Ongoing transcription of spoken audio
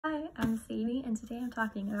and today I'm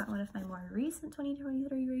talking about one of my more recent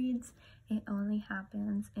 2023 reads, It Only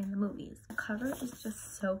Happens in the Movies. The cover is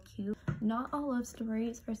just so cute. Not all love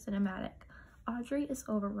stories are cinematic. Audrey is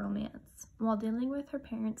over romance. While dealing with her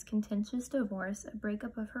parents' contentious divorce, a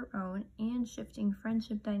breakup of her own, and shifting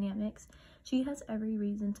friendship dynamics, she has every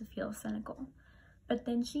reason to feel cynical. But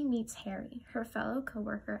then she meets Harry, her fellow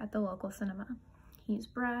co-worker at the local cinema. He's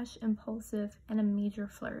brash, impulsive, and a major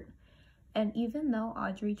flirt. And even though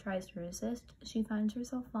Audrey tries to resist, she finds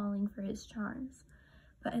herself falling for his charms.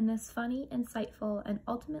 But in this funny, insightful, and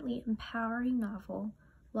ultimately empowering novel,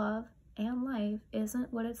 love and life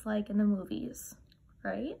isn't what it's like in the movies,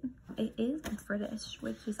 right? It is British,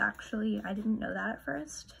 which is actually, I didn't know that at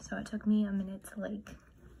first, so it took me a minute to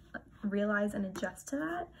realize and adjust to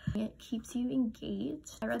that. It keeps you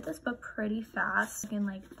engaged. I read this book pretty fast, in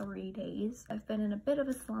like 3 days. I've been in a bit of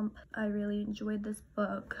a slump. I really enjoyed this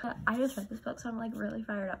book. I just read this book, so I'm like really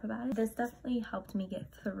fired up about it. This definitely helped me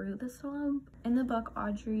get through the slump. In the book,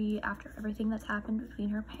 Audrey, after everything that's happened between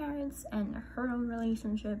her parents and her own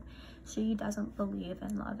relationship, she doesn't believe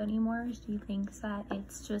in love anymore. She thinks that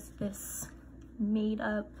it's just this made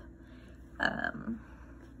up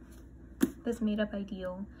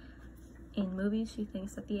ideal. In movies, she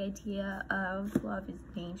thinks that the idea of love is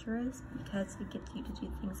dangerous because it gets you to do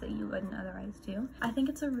things that you wouldn't otherwise do. I think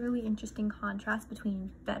it's a really interesting contrast between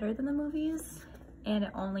Better Than the Movies and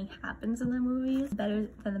It Only Happens in the Movies. Better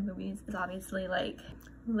Than the Movies is obviously like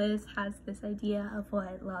Liz has this idea of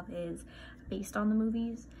what love is based on the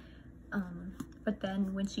movies, but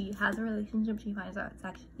then when she has a relationship, she finds out it's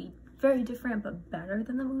actually very different but better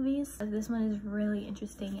than the movies. This one is really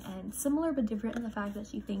interesting and similar but different in the fact that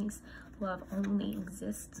she thinks love only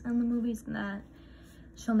exists in the movies and that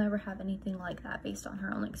she'll never have anything like that based on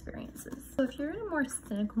her own experiences. So if you're in a more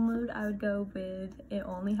cynical mood, I would go with It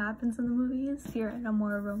Only Happens in the Movies. If you're in a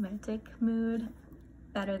more romantic mood,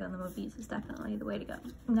 Better Than the Movies is definitely the way to go.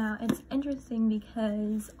 Now, it's interesting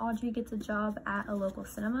because Audrey gets a job at a local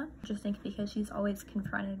cinema. Interesting because she's always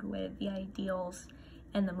confronted with the ideals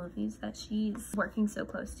in the movies that she's working so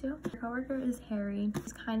close to. Her coworker is Harry.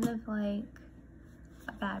 He's kind of like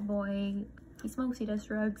a bad boy. He smokes, he does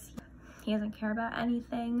drugs, he doesn't care about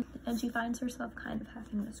anything, and she finds herself kind of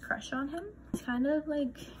having this crush on him. He's kind of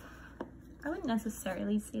like, I wouldn't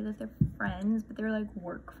necessarily say that they're friends, but they're like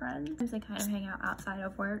work friends. They kind of hang out outside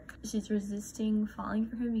of work. She's resisting falling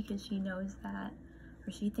for him because she knows that,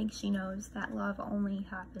 or she thinks she knows that love only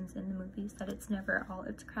happens in the movies, that it's never all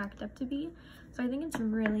it's cracked up to be. So I think it's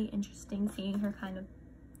really interesting seeing her kind of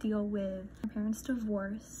deal with her parents'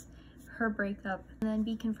 divorce, her breakup, and then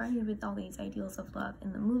be confronted with all these ideals of love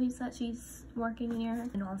in the movies that she's working near,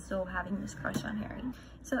 and also having this crush on Harry.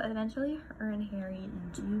 So eventually her and Harry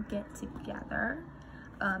do get together,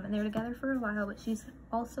 and they're together for a while, but she's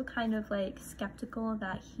also kind of like skeptical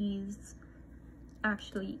that he's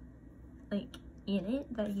actually like in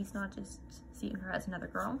it, that he's not just seeing her as another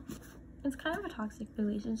girl. It's kind of a toxic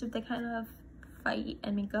relationship. They kind of fight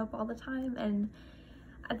and make up all the time, and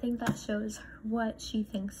I think that shows what she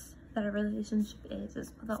thinks that a relationship is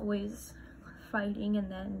with always fighting, and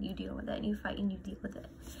then you deal with it, and you fight and you deal with it.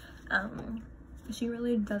 She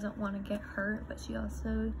really doesn't want to get hurt, but she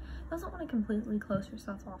also doesn't want to completely close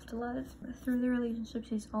herself off to love. Through the relationship,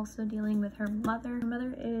 she's also dealing with her mother. Her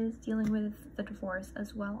mother is dealing with the divorce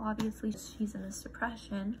as well. Obviously, she's in this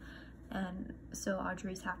depression, and so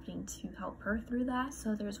Audrey's having to help her through that.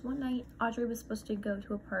 So there's one night Audrey was supposed to go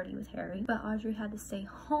to a party with Harry, but Audrey had to stay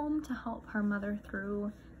home to help her mother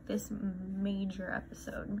through this major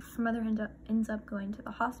episode. Her mother ends up going to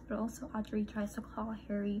the hospital, so Audrey tries to call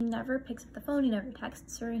Harry. He never picks up the phone, he never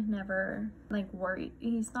texts her, never worried.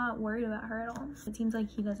 He's not worried about her at all. It seems like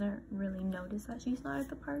he doesn't really notice that she's not at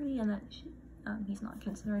the party, and that he's not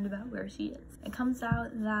concerned about where she is. It comes out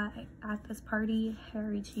that at this party,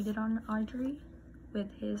 Harry cheated on Audrey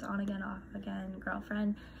with his on-again, off-again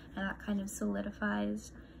girlfriend, and that kind of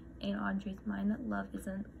solidifies in Audrey's mind that love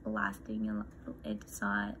isn't lasting and it's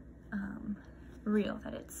not real,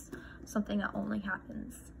 that it's something that only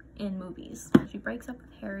happens in movies. She breaks up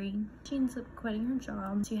with Harry. She ends up quitting her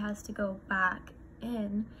job. She has to go back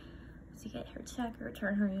in to get her check or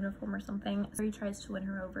return her uniform or something. So he tries to win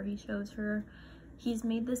her over. He shows her, he's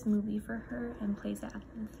made this movie for her and plays it at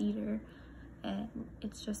the theater, and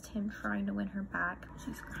it's just him trying to win her back.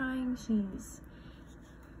 She's crying, she's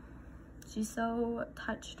so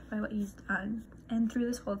touched by what he's done, and through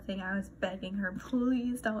this whole thing I was begging her,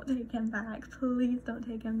 please don't take him back, please don't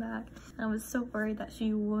take him back. And I was so worried that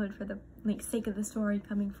she would, for the sake of the story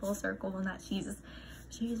coming full circle, and that she's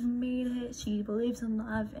she's made it. She believes in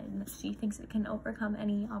love and she thinks it can overcome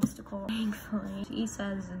any obstacle. Thankfully, she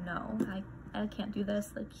says, no, I can't do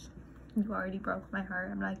this. Like, you already broke my heart.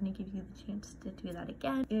 I'm not gonna give you the chance to do that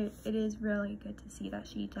again. It is really good to see that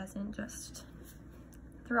she doesn't just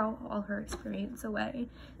throw all her experience away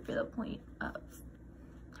for the point of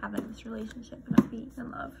having this relationship and not being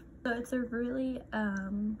in love. So it's a really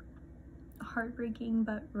heartbreaking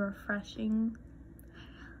but refreshing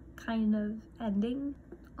kind of ending.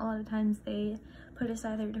 A lot of times they put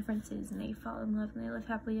aside their differences and they fall in love and they live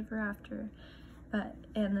happily ever after, but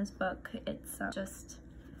in this book it's just,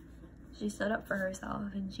 she stood up for herself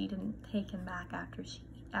and she didn't take him back after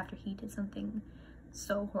he did something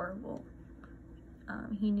so horrible.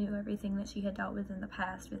 He knew everything that she had dealt with in the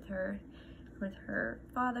past with her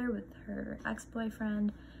father, with her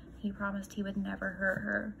ex-boyfriend. He promised he would never hurt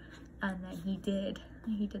her, and then he did.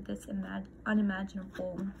 He did this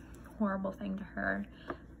unimaginable, horrible thing to her,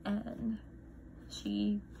 and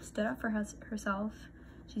she stood up for herself.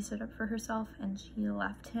 She stood up for herself and she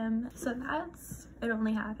left him. So that's It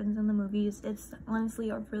Only Happens in the Movies. It's honestly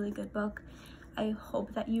a really good book. I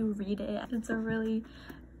hope that you read it. It's a really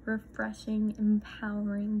refreshing,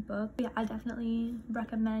 empowering book. Yeah, I definitely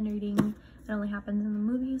recommend reading It Only Happens in the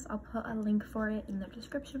Movies. I'll put a link for it in the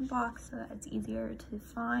description box so that it's easier to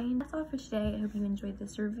find. That's all for today. I hope you enjoyed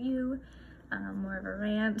this review. More of a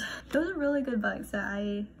rant. It was a really good book, so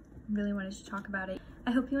I really wanted to talk about it.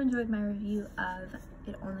 I hope you enjoyed my review of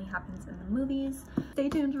It Only Happens in the Movies. Stay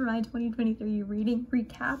tuned for my 2023 reading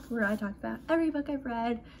recap, where I talk about every book I've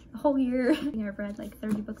read the whole year. I've read like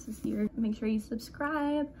 30 books this year. Make sure you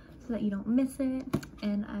subscribe so that you don't miss it,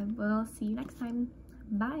 and I will see you next time.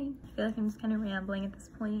 Bye. I feel like I'm just kind of rambling at this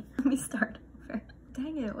point. Let me start over.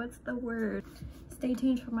 Dang it, what's the word? Stay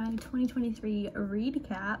tuned for my 2023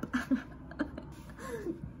 recap.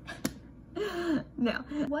 No.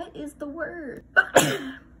 What is the word?